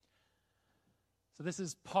So this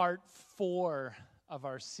is part 4 of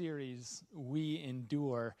our series, We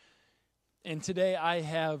Endure. And today I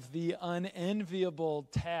have the unenviable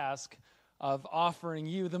task of offering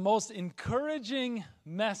you the most encouraging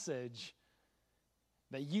message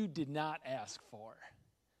that you did not ask for.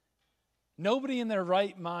 Nobody in their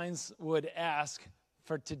right minds would ask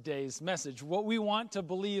for today's message. What we want to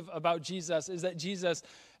believe about Jesus is that Jesus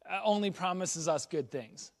only promises us good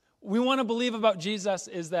things. We want to believe about Jesus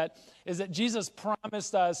is that Jesus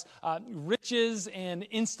promised us riches and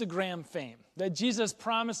Instagram fame. That Jesus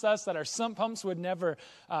promised us that our sump pumps would never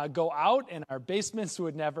go out and our basements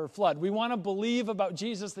would never flood. We want to believe about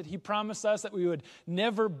Jesus that he promised us that we would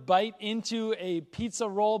never bite into a pizza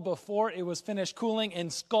roll before it was finished cooling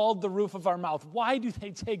and scald the roof of our mouth. Why do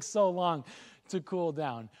they take so long to cool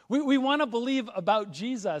down? We want to believe about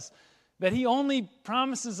Jesus that he only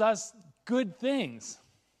promises us good things.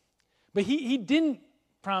 But he didn't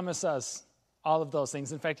promise us all of those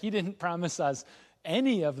things. In fact, he didn't promise us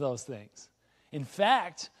any of those things. In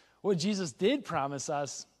fact, what Jesus did promise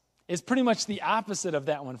us is pretty much the opposite of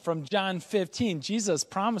that one. From John 15, Jesus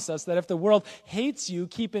promised us that if the world hates you,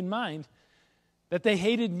 keep in mind that they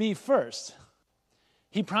hated me first.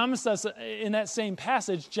 He promised us in that same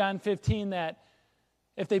passage, John 15, that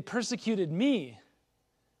if they persecuted me,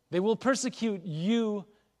 they will persecute you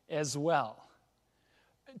as well.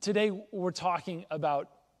 Today, we're talking about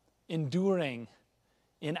enduring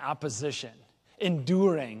in opposition,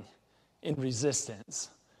 enduring in resistance,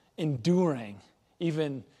 enduring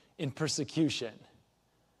even in persecution.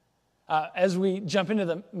 As we jump into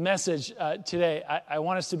the message today, I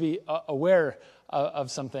want us to be aware of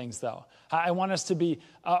some things, though. I want us to be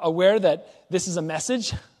aware that this is a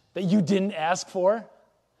message that you didn't ask for,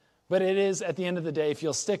 but it is, at the end of the day, if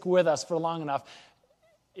you'll stick with us for long enough,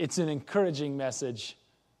 it's an encouraging message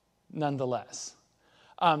nonetheless.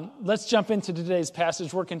 Let's jump into today's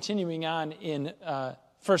passage. We're continuing on in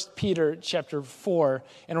 1 Peter chapter 4,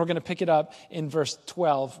 and we're going to pick it up in verse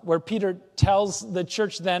 12, where Peter tells the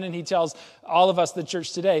church then, and he tells all of us, the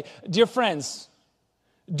church today, dear friends,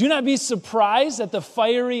 do not be surprised at the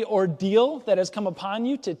fiery ordeal that has come upon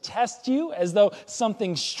you to test you as though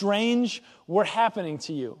something strange were happening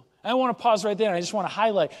to you. I want to pause right there, and I just want to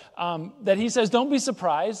highlight that he says, don't be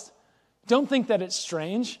surprised. Don't think that it's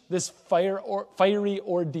strange, this fiery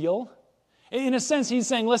ordeal. In a sense, he's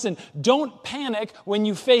saying, listen, don't panic when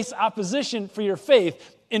you face opposition for your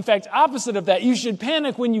faith. In fact, opposite of that, you should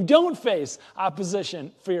panic when you don't face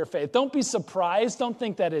opposition for your faith. Don't be surprised. Don't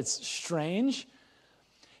think that it's strange.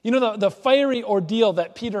 You know, the fiery ordeal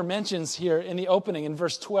that Peter mentions here in the opening in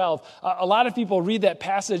verse 12, a lot of people read that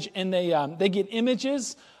passage and they get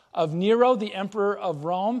images of Nero, the emperor of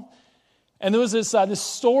Rome. And there was this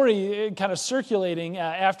story kind of circulating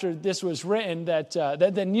after this was written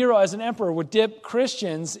that Nero, as an emperor, would dip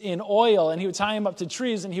Christians in oil and he would tie them up to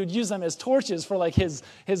trees and he would use them as torches for like his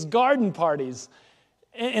garden parties.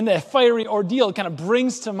 And that fiery ordeal kind of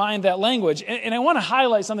brings to mind that language. And I want to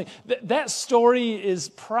highlight something. That story is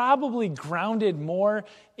probably grounded more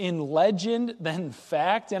in legend than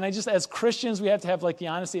fact. And as Christians, we have to have like the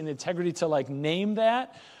honesty and the integrity to like name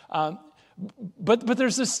that. But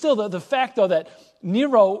there's still the fact, though, that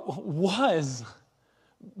Nero was,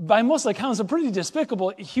 by most accounts, a pretty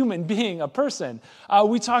despicable human being, a person.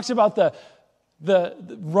 We talked about the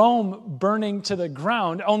Rome burning to the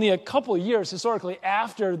ground only a couple years historically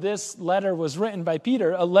after this letter was written by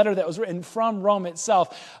Peter, a letter that was written from Rome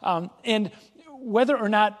itself. And whether or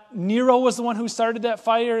not Nero was the one who started that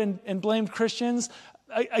fire and blamed Christians,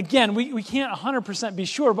 again, we can't 100% be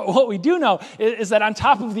sure, but what we do know is that on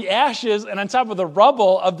top of the ashes and on top of the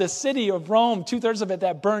rubble of the city of Rome, 2/3 of it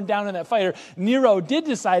that burned down in that fire, Nero did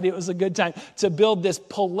decide it was a good time to build this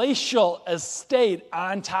palatial estate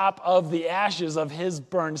on top of the ashes of his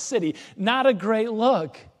burned city. Not a great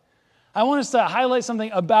look. I want us to highlight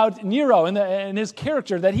something about Nero and his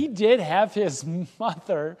character, that he did have his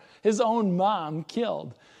mother, his own mom,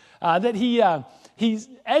 killed. That he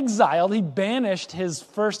exiled, he banished his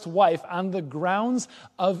first wife on the grounds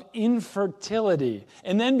of infertility.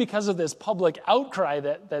 And then because of this public outcry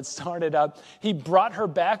that started up, he brought her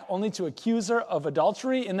back only to accuse her of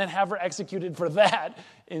adultery and then have her executed for that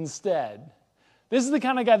instead. This is the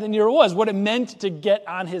kind of guy that Nero was. What it meant to get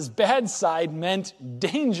on his bad side meant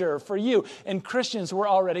danger for you. And Christians were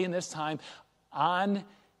already in this time on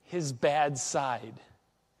his bad side.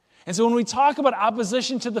 And so when we talk about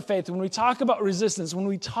opposition to the faith, when we talk about resistance, when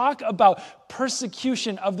we talk about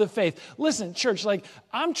persecution of the faith, listen, church,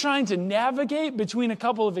 I'm trying to navigate between a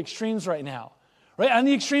couple of extremes right now. right? On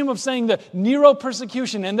the extreme of saying the Nero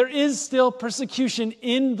persecution, and there is still persecution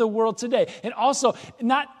in the world today. And also,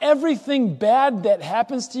 not everything bad that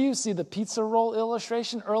happens to you, see the pizza roll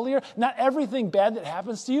illustration earlier, not everything bad that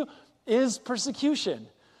happens to you is persecution.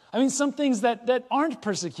 I mean, some things that aren't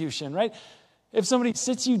persecution, right? If somebody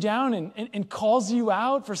sits you down and calls you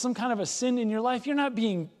out for some kind of a sin in your life, you're not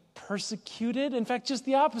being persecuted. In fact, just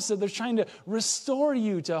the opposite. They're trying to restore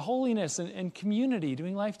you to holiness and community,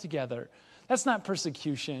 doing life together. That's not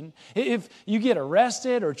persecution. If you get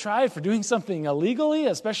arrested or tried for doing something illegally,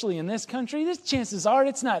 especially in this country, the chances are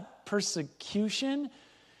it's not persecution.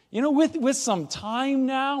 You know, with some time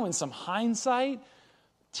now and some hindsight,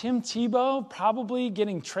 Tim Tebow probably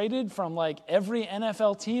getting traded from like every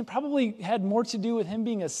NFL team probably had more to do with him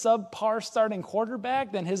being a subpar starting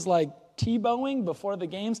quarterback than his like Tebowing before the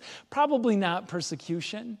games. Probably not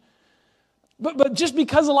persecution. But just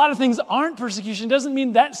because a lot of things aren't persecution doesn't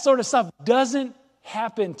mean that sort of stuff doesn't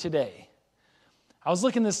happen today. I was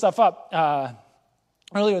looking this stuff up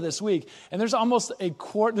earlier this week, and there's over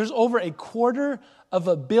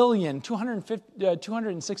 250 million,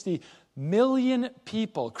 260 million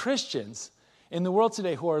people, Christians, in the world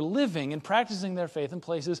today who are living and practicing their faith in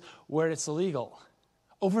places where it's illegal.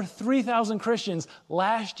 Over 3,000 Christians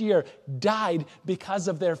last year died because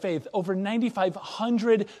of their faith. Over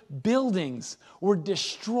 9,500 buildings were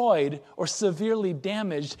destroyed or severely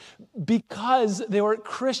damaged because they were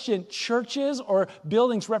Christian churches or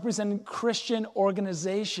buildings representing Christian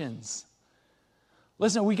organizations.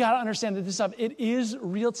 Listen, we got to understand that this stuff, it is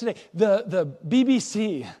real today. The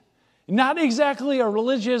BBC, not exactly a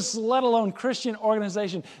religious, let alone Christian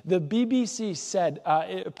organization. The BBC said,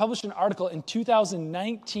 it published an article in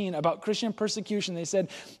 2019 about Christian persecution. They said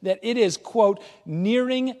that it is, quote,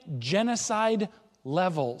 nearing genocide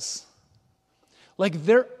levels. Like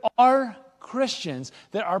there are Christians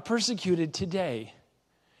that are persecuted today.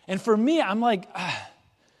 And for me, I'm like,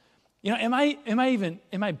 you know, am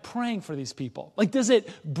I praying for these people? Like, does it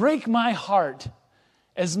break my heart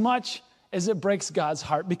as much as it breaks God's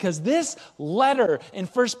heart? Because this letter in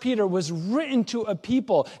 1 Peter was written to a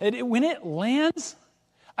people. When it lands,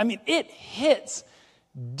 I mean, it hits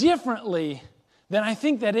differently than I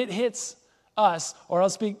think that it hits us, or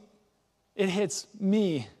it hits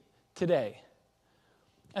me today.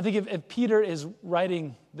 I think if Peter is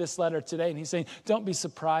writing this letter today and he's saying, don't be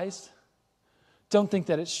surprised, don't think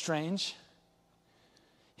that it's strange.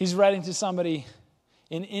 He's writing to somebody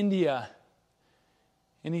in India.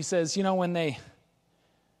 And he says, you know, when the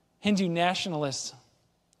Hindu nationalists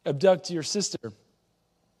abduct your sister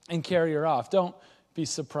and carry her off, don't be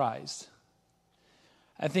surprised.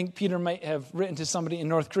 I think Peter might have written to somebody in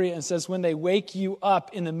North Korea and says, when they wake you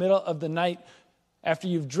up in the middle of the night after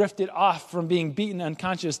you've drifted off from being beaten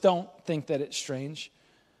unconscious, don't think that it's strange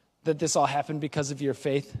that this all happened because of your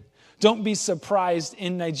faith. Don't be surprised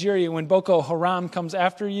in Nigeria when Boko Haram comes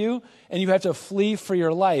after you and you have to flee for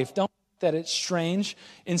your life. Don't that it's strange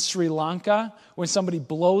in Sri Lanka when somebody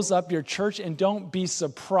blows up your church, and don't be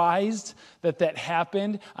surprised that that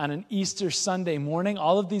happened on an Easter Sunday morning.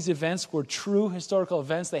 All of these events were true historical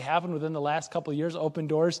events. They happened within the last couple of years. Open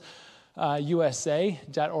Doors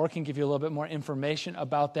USA.org can give you a little bit more information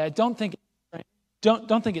about that. Don't think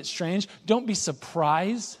it's strange. Don't be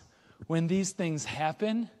surprised when these things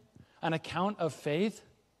happen on account of faith.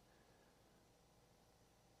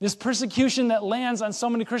 This persecution that lands on so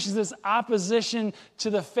many Christians, this opposition to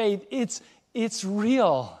the faith, it's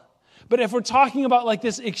real. But if we're talking about like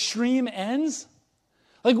this extreme ends,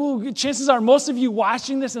 like chances are most of you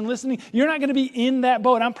watching this and listening, you're not going to be in that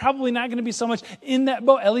boat. I'm probably not going to be so much in that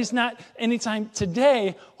boat, at least not anytime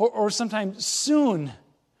today or sometime soon.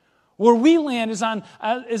 Where we land is on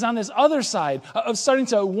this other side of starting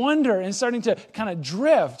to wonder and starting to kind of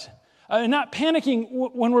drift. Not panicking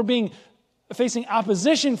when we're facing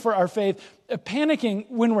opposition for our faith, panicking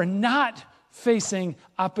when we're not facing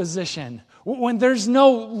opposition, when there's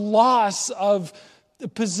no loss of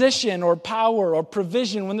position or power or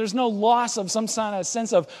provision, when there's no loss of some kind of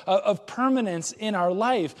sense of permanence in our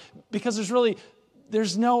life, because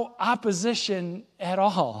there's no opposition at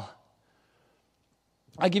all.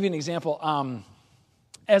 I'll give you an example.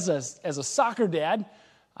 As a soccer dad,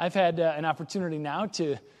 I've had an opportunity now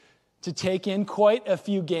to take in quite a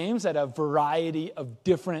few games at a variety of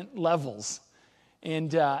different levels.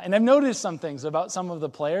 And I've noticed some things about some of the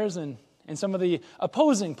players and some of the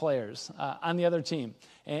opposing players on the other team.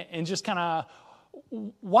 And just kind of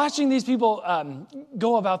watching these people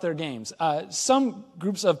go about their games. Some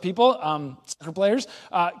groups of people, soccer players,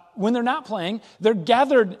 when they're not playing, they're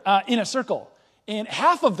gathered in a circle. And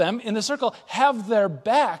half of them in the circle have their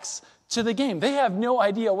backs to the game. They have no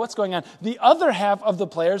idea what's going on. The other half of the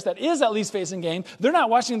players that is at least facing game, they're not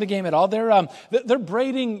watching the game at all. They're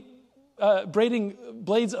braiding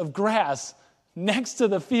blades of grass next to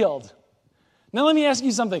the field. Now let me ask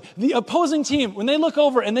you something. The opposing team, when they look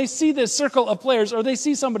over and they see this circle of players, or they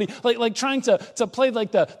see somebody like trying to play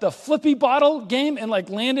like the flippy bottle game and like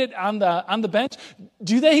land it on the bench,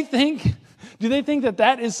 do they think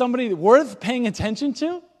that is somebody worth paying attention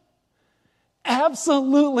to?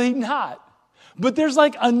 Absolutely not. But there's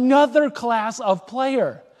like another class of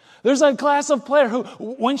player. There's a class of player who,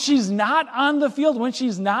 when she's not on the field, when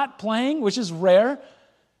she's not playing, which is rare,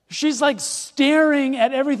 she's like staring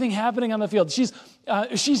at everything happening on the field.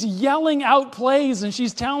 She's yelling out plays, and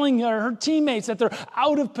she's telling her teammates that they're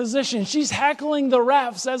out of position. She's heckling the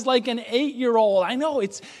refs as like an 8-year-old. I know,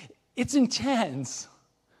 it's intense.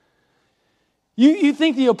 You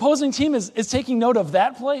think the opposing team is taking note of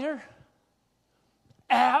that player?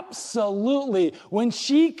 Absolutely. When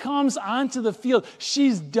she comes onto the field,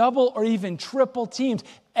 she's double or even triple teamed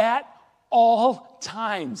at all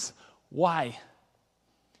times. Why?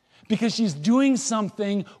 Because she's doing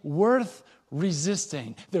something worth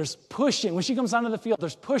resisting. There's pushing. When she comes onto the field,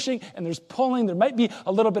 there's pushing and there's pulling. There might be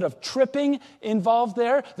a little bit of tripping involved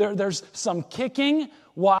there. There's some kicking.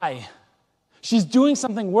 Why? She's doing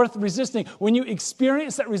something worth resisting. When you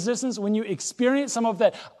experience that resistance, when you experience some of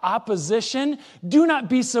that opposition, do not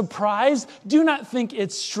be surprised. Do not think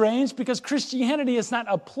it's strange, because Christianity is not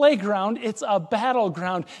a playground, it's a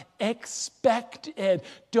battleground. Expect it.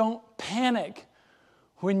 Don't panic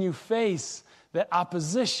when you face that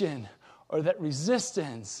opposition or that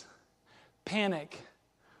resistance. Panic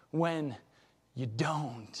when you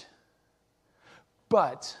don't.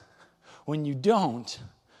 But when you don't,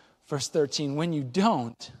 verse 13, when you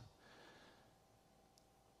don't,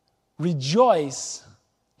 rejoice,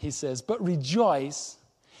 he says, but rejoice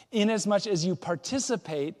inasmuch as you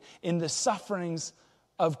participate in the sufferings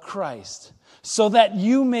of Christ, so that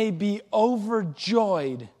you may be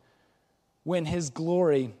overjoyed when his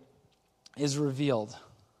glory is revealed.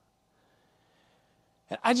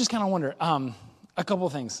 And I just kind of wonder, a couple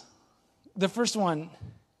of things. The first one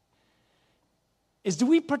is, do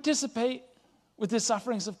we participate with the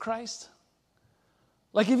sufferings of Christ?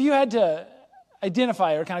 Like, if you had to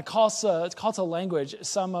identify or kind of call to language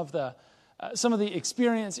some of the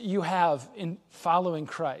experience you have in following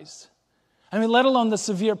Christ. I mean, let alone the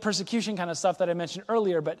severe persecution kind of stuff that I mentioned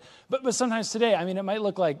earlier, but sometimes today, I mean, it might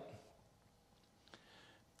look like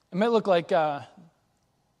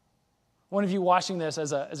one of you watching this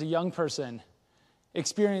as a young person,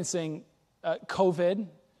 experiencing COVID,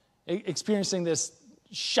 experiencing this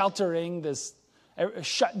sheltering, this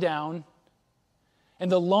shutdown,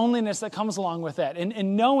 and the loneliness that comes along with that,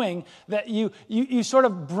 and knowing that you sort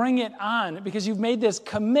of bring it on because you've made this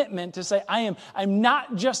commitment to say, I'm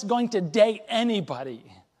not just going to date anybody.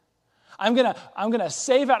 I'm gonna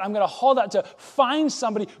save out, I'm gonna hold out to find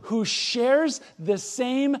somebody who shares the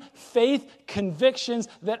same faith convictions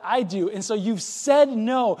that I do. And so you've said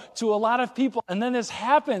no to a lot of people, and then this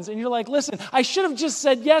happens, and you're like, listen, I should have just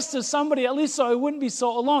said yes to somebody, at least so I wouldn't be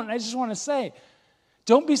so alone. And I just want to say,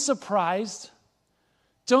 don't be surprised.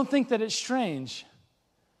 Don't think that it's strange.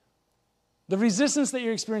 The resistance that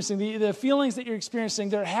you're experiencing, the feelings that you're experiencing,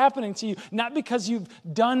 they're happening to you not because you've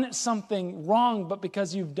done something wrong, but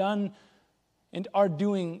because you've done and are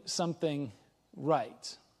doing something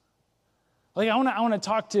right. Like, I want to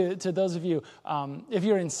talk to those of you, if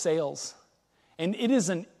you're in sales, and it is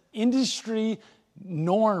an industry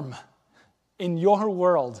norm in your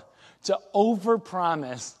world to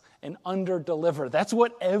overpromise and underdeliver. That's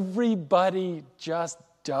what everybody just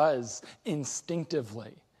does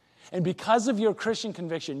instinctively. And because of your Christian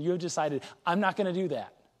conviction, you have decided, I'm not going to do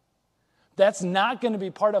that. That's not going to be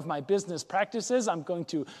part of my business practices. I'm going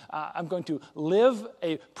to live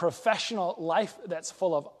a professional life that's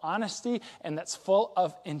full of honesty and that's full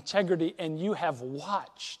of integrity. And you have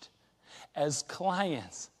watched as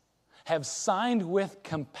clients have signed with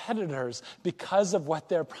competitors because of what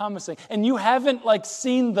they're promising. And you haven't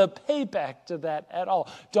seen the payback to that at all.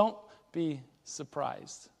 Don't be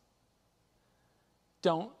surprised.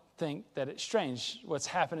 Don't think that it's strange. What's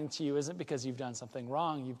happening to you isn't because you've done something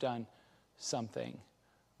wrong. You've done something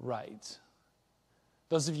right.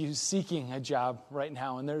 Those of you seeking a job right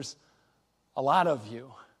now, and there's a lot of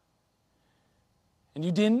you, and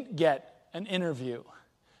you didn't get an interview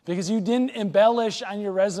because you didn't embellish on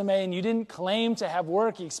your resume and you didn't claim to have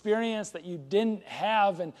work experience that you didn't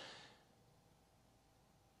have, and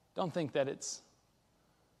don't think that it's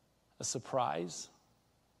a surprise.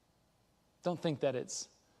 Don't think that it's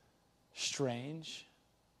strange.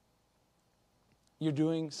 you're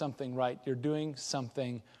doing something right. You're doing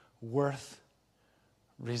something worth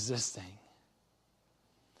resisting.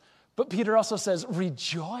 But Peter also says,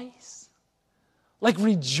 rejoice. Like,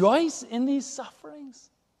 rejoice in these sufferings?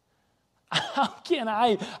 How can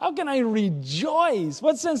I rejoice?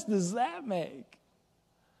 What sense does that make?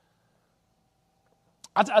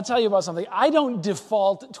 I'll tell you about something. I don't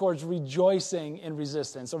default towards rejoicing in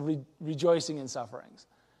resistance or rejoicing in sufferings.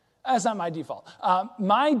 That's not my default.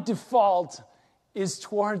 My default is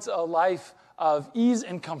towards a life of ease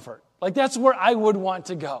and comfort. Like, that's where I would want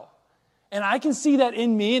to go. And I can see that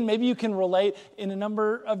in me, and maybe you can relate in a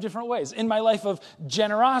number of different ways. In my life of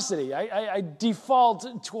generosity, I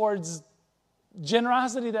default towards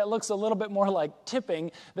generosity that looks a little bit more like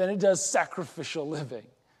tipping than it does sacrificial living.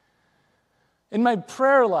 In my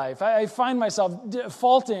prayer life, I find myself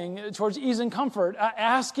defaulting towards ease and comfort,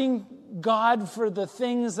 asking God for the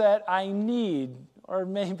things that I need or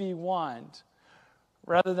maybe want,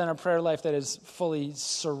 rather than a prayer life that is fully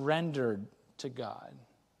surrendered to God.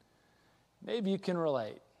 Maybe you can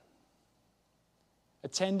relate.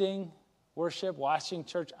 Attending worship, watching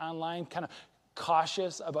church online, kind of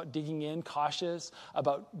cautious about digging in, cautious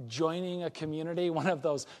about joining a community, one of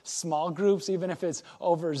those small groups, even if it's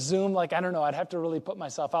over Zoom. Like, I don't know, I'd have to really put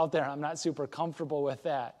myself out there. I'm not super comfortable with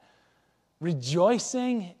that.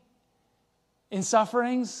 Rejoicing in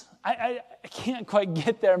sufferings, I can't quite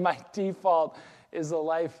get there. My default is a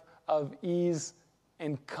life of ease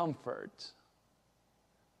and comfort.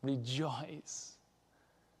 Rejoice.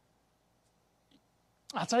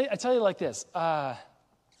 I tell you like this.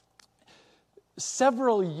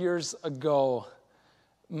 Several years ago,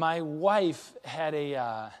 my wife had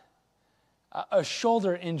a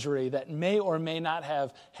shoulder injury that may or may not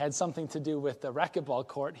have had something to do with the racquetball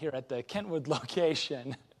court here at the Kentwood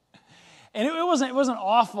location. And it wasn't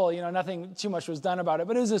awful, nothing too much was done about it,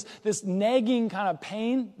 but it was this nagging kind of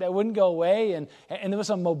pain that wouldn't go away, and there was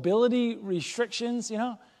some mobility restrictions,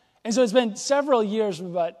 And so it's been several years,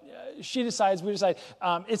 but we decide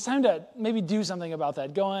it's time to maybe do something about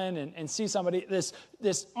that. Go in and see somebody.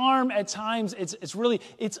 This arm at times,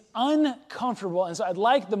 it's uncomfortable. And so I'd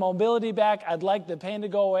like the mobility back. I'd like the pain to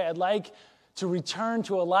go away. I'd like to return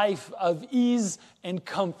to a life of ease and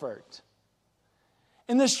comfort.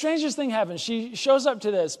 And the strangest thing happens. She shows up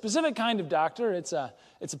to the specific kind of doctor. It's a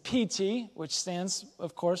PT, which stands,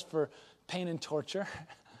 of course, for pain and torture.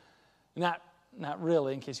 Not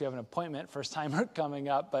really, in case you have an appointment, first timer coming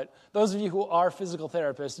up, but those of you who are physical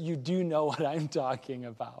therapists, you do know what I'm talking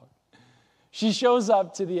about. She shows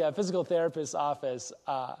up to the physical therapist's office,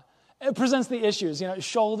 it presents the issues.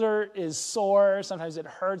 Shoulder is sore, sometimes it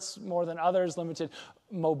hurts more than others, limited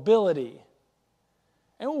mobility.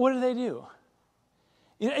 And what do?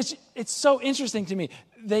 It's so interesting to me.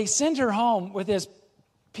 They send her home with this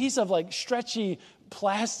piece of stretchy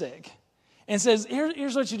plastic and says,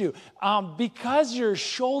 here's what you do. Because your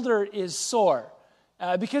shoulder is sore,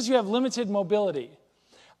 because you have limited mobility,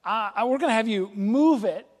 we're going to have you move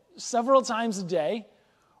it several times a day.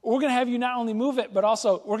 We're going to have you not only move it, but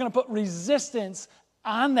also we're going to put resistance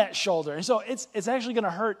on that shoulder. And so it's actually going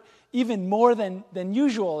to hurt even more than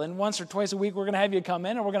usual. And once or twice a week, we're going to have you come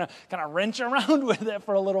in and we're going to kind of wrench around with it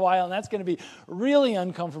for a little while. And that's going to be really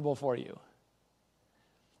uncomfortable for you.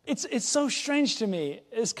 It's so strange to me,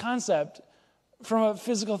 this concept from a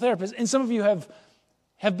physical therapist. And some of you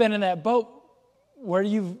have been in that boat where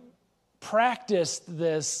you've practiced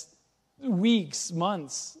this weeks,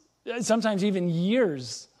 months, sometimes even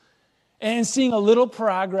years, and seeing a little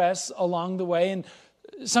progress along the way. And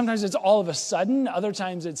sometimes it's all of a sudden. Other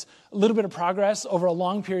times it's a little bit of progress over a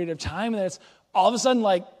long period of time. And then it's all of a sudden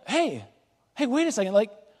hey, wait a second.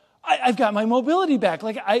 I've got my mobility back.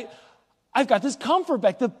 I've got this comfort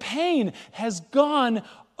back. The pain has gone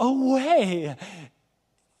away.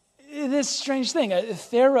 This strange thing, a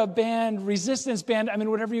TheraBand, resistance band,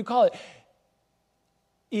 whatever you call it,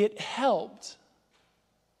 it helped.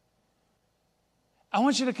 I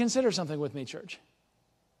want you to consider something with me, church.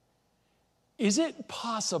 Is it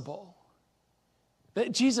possible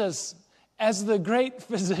that Jesus, as the great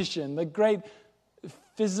physician, the great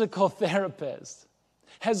physical therapist,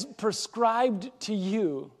 has prescribed to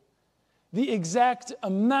you the exact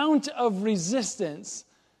amount of resistance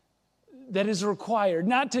that is required,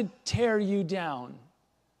 not to tear you down,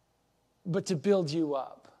 but to build you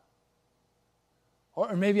up?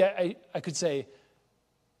 Or maybe I could say,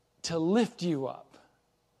 to lift you up.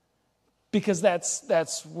 Because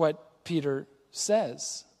that's what Peter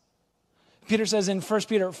says. Peter says in 1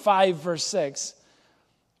 Peter 5, verse 6,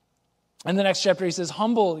 in the next chapter he says,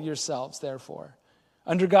 humble yourselves, therefore,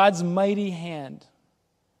 under God's mighty hand,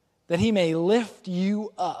 that he may lift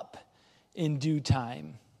you up in due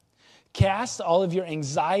time. Cast all of your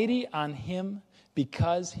anxiety on him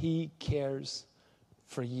because he cares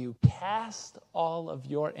for you. Cast all of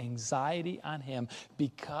your anxiety on him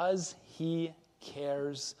because he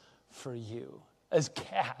cares for you. As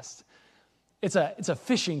cast, it's a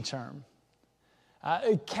fishing term.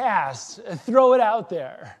 Cast, throw it out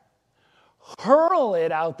there. Hurl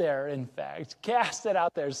it out there, in fact. Cast it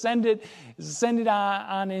out there. Send it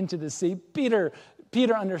on into the sea. Peter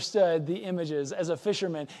understood the images as a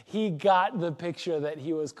fisherman. He got the picture that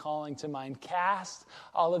he was calling to mind. Cast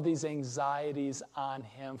all of these anxieties on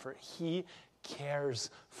him, for he cares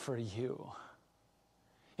for you.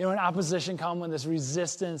 You know, when opposition comes, when this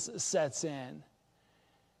resistance sets in,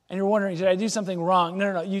 and you're wondering, did I do something wrong?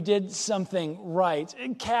 No, you did something right.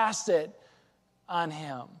 Cast it on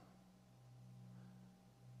him.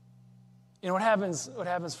 You know, what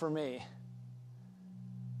happens for me?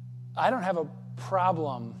 I don't have a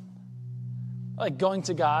problem like going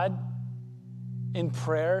to God in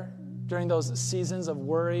prayer during those seasons of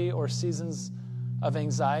worry or seasons of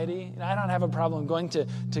anxiety. And I don't have a problem going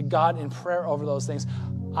to God in prayer over those things.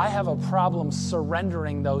 I have a problem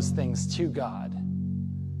surrendering those things to God.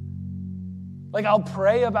 Like, I'll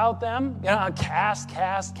pray about them. You know, I'll cast.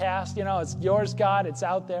 You know, it's yours, God. It's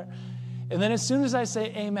out there. And then as soon as I say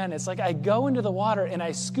amen, it's like I go into the water and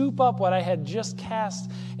I scoop up what I had just cast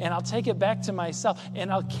and I'll take it back to myself and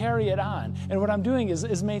I'll carry it on. And what I'm doing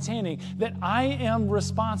is maintaining that I am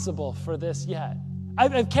responsible for this yet.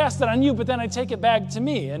 I've cast it on you, but then I take it back to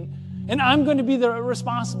me. And I'm going to be the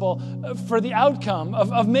responsible for the outcome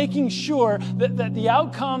of making sure that the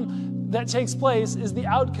outcome that takes place is the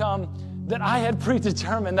outcome that I had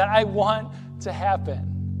predetermined, that I want to happen.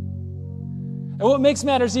 And what makes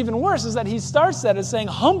matters even worse is that he starts that as saying,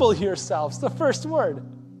 humble yourselves, the first word.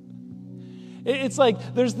 It's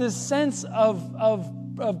like there's this sense of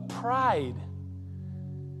pride.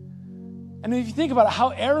 And if you think about it, how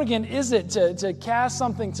arrogant is it to cast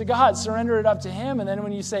something to God, surrender it up to him, and then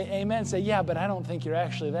when you say amen, say, yeah, but I don't think you're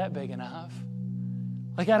actually that big enough.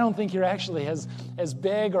 Like, I don't think you're actually as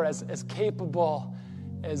big or as capable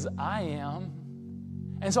as I am.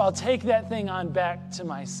 And so I'll take that thing on back to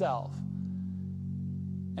myself.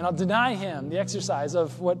 And I'll deny him the exercise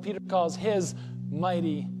of what Peter calls his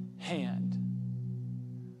mighty hand.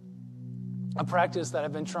 A practice that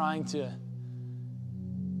I've been trying to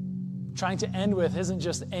end with isn't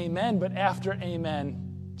just amen, but after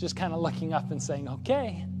amen, just kind of looking up and saying,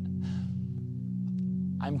 okay,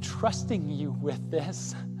 I'm trusting you with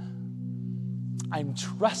this. I'm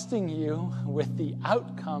trusting you with the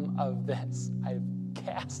outcome of this. I've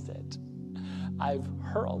cast it. I've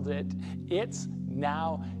hurled it. It's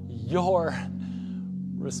now your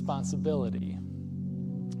responsibility,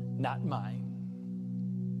 not mine.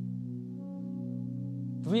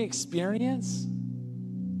 Do we experience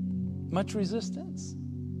much resistance?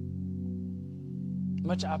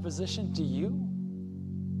 Much opposition to you?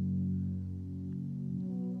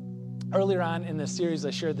 Earlier on in the series, I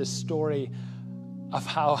shared this story of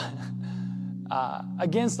how,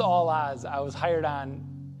 against all odds, I was hired on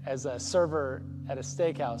as a server at a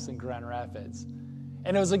steakhouse in Grand Rapids.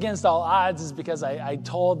 And it was against all odds is because I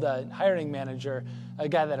told the hiring manager, a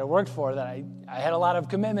guy that I worked for, that I had a lot of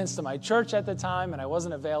commitments to my church at the time, and I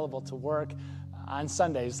wasn't available to work on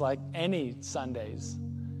Sundays, like any Sundays.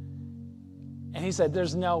 And he said,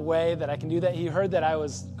 there's no way that I can do that. He heard that I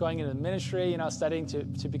was going into the ministry, studying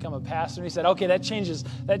to become a pastor. And he said, okay, that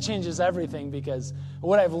changes everything, because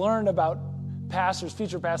what I've learned about pastors,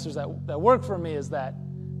 future pastors that work for me is that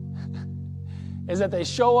they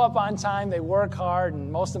show up on time, they work hard,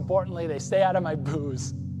 and most importantly, they stay out of my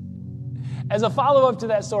booze. As a follow-up to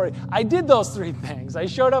that story, I did those three things. I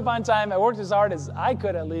showed up on time, I worked as hard as I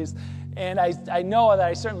could at least, and I know that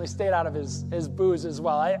I certainly stayed out of his booze as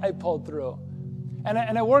well. I pulled through. And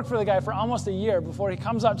I worked for the guy for almost a year before he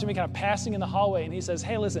comes up to me kind of passing in the hallway, and he says,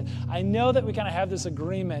 hey, listen, I know that we kind of have this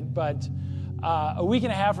agreement, but a week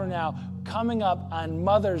and a half from now, coming up on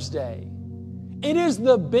Mother's Day, it is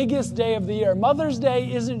the biggest day of the year. Mother's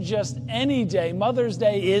Day isn't just any day. Mother's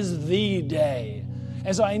Day is the day.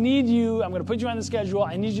 And so I need you, I'm going to put you on the schedule,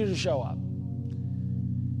 I need you to show up.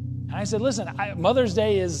 And I said, listen, Mother's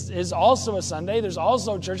Day is also a Sunday. There's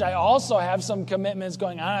also church. I also have some commitments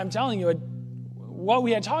going on. I'm telling you, what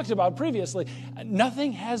we had talked about previously,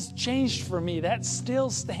 nothing has changed for me. That still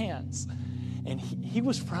stands. And he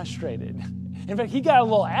was frustrated. In fact, he got a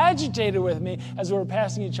little agitated with me as we were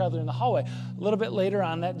passing each other in the hallway. A little bit later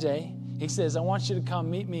on that day, he says, I want you to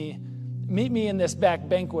come meet me in this back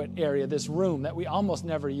banquet area, this room that we almost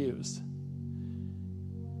never used.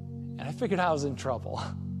 And I figured I was in trouble.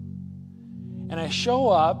 And I show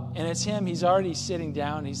up, and it's him. He's already sitting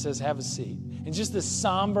down. He says, have a seat. And just this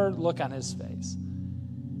somber look on his face.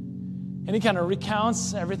 And he kind of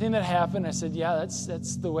recounts everything that happened. I said, yeah,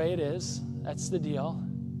 that's the way it is. That's the deal.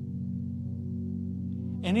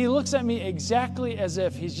 And he looks at me exactly as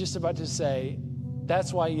if he's just about to say,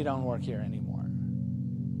 that's why you don't work here anymore.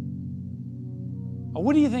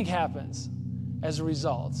 What do you think happens as a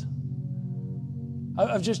result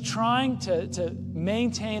of just trying to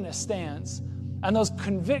maintain a stance on those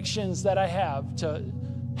convictions that I had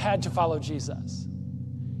to follow Jesus?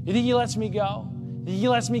 You think he lets me go? You think he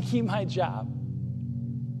lets me keep my job?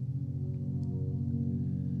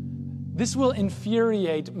 This will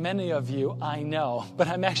infuriate many of you, I know, but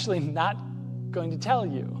I'm actually not going to tell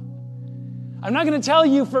you. I'm not going to tell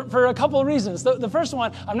you for a couple of reasons. The first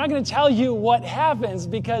one, I'm not going to tell you what happens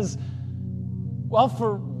because, well,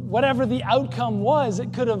 for whatever the outcome was,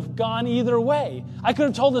 it could have gone either way. I could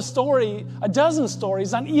have told a dozen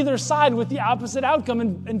stories on either side with the opposite outcome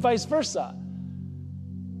and vice versa.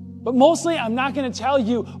 But mostly, I'm not going to tell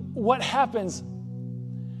you what happens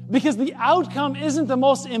because the outcome isn't the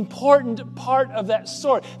most important part of that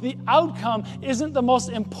story. The outcome isn't the most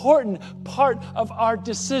important part of our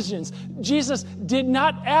decisions. Jesus did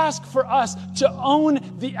not ask for us to own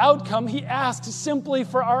the outcome. He asked simply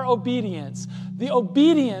for our obedience. The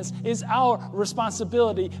obedience is our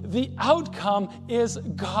responsibility. The outcome is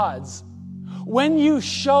God's. When you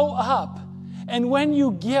show up, and when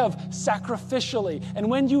you give sacrificially, and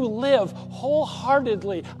when you live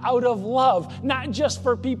wholeheartedly out of love, not just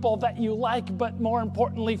for people that you like, but more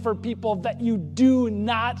importantly for people that you do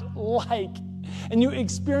not like, and you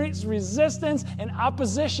experience resistance and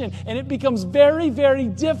opposition, and it becomes very, very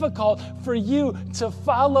difficult for you to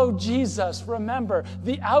follow Jesus, remember,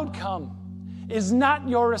 the outcome is not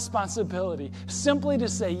your responsibility. Simply to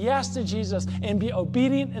say yes to Jesus and be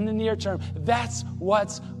obedient in the near term, that's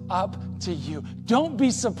what's up to you. Don't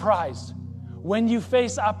be surprised when you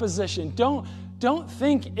face opposition. Don't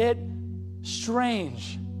think it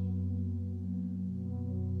strange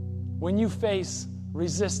when you face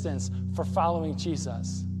resistance for following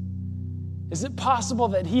Jesus. Is it possible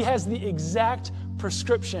that he has the exact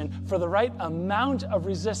prescription for the right amount of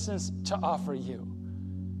resistance to offer you?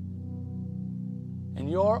 And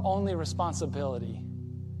your only responsibility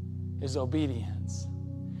is obedience.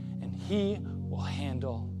 And he will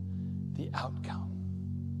handle the outcome.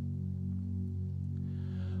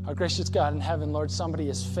 Our gracious God in heaven, Lord, somebody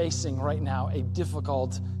is facing right now a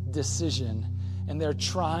difficult decision, and they're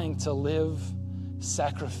trying to live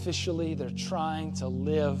sacrificially. They're trying to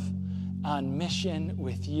live on mission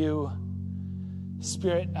with you.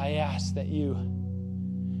 Spirit, I ask that you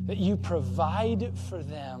provide for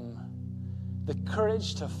them the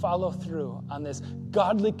courage to follow through on this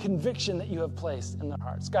godly conviction that you have placed in their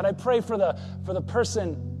hearts. God, I pray for the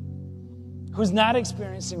person who's not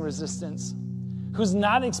experiencing resistance, who's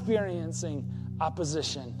not experiencing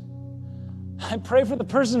opposition. I pray for the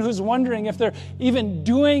person who's wondering if they're even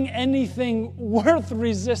doing anything worth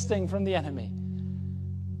resisting from the enemy.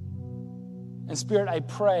 And Spirit, I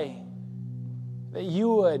pray that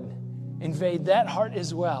you would invade that heart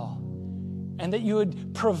as well, and that you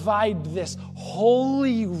would provide this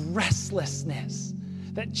holy restlessness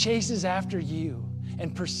that chases after you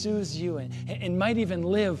and pursues you and might even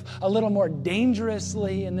live a little more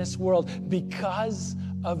dangerously in this world because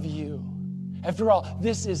of you. After all,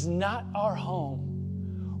 this is not our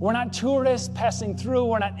home. We're not tourists passing through.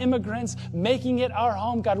 We're not immigrants making it our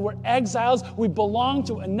home. God, we're exiles. We belong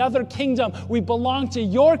to another kingdom. We belong to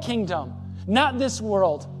your kingdom, not this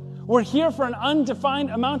world. We're here for an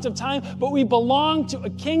undefined amount of time, but we belong to a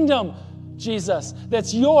kingdom, Jesus,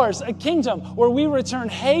 that's yours, a kingdom where we return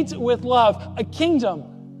hate with love, a kingdom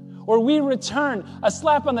where we return a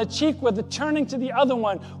slap on the cheek with a turning to the other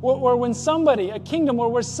one, where when somebody, a kingdom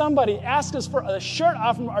where somebody asks us for a shirt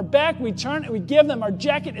off from our back, we turn and we give them our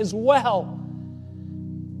jacket as well.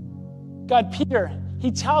 God, Peter,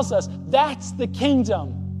 he tells us that's the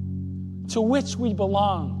kingdom to which we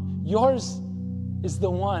belong. Yours is the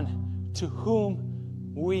one to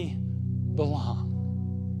whom we belong.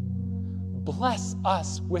 Bless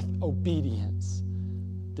us with obedience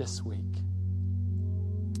this week.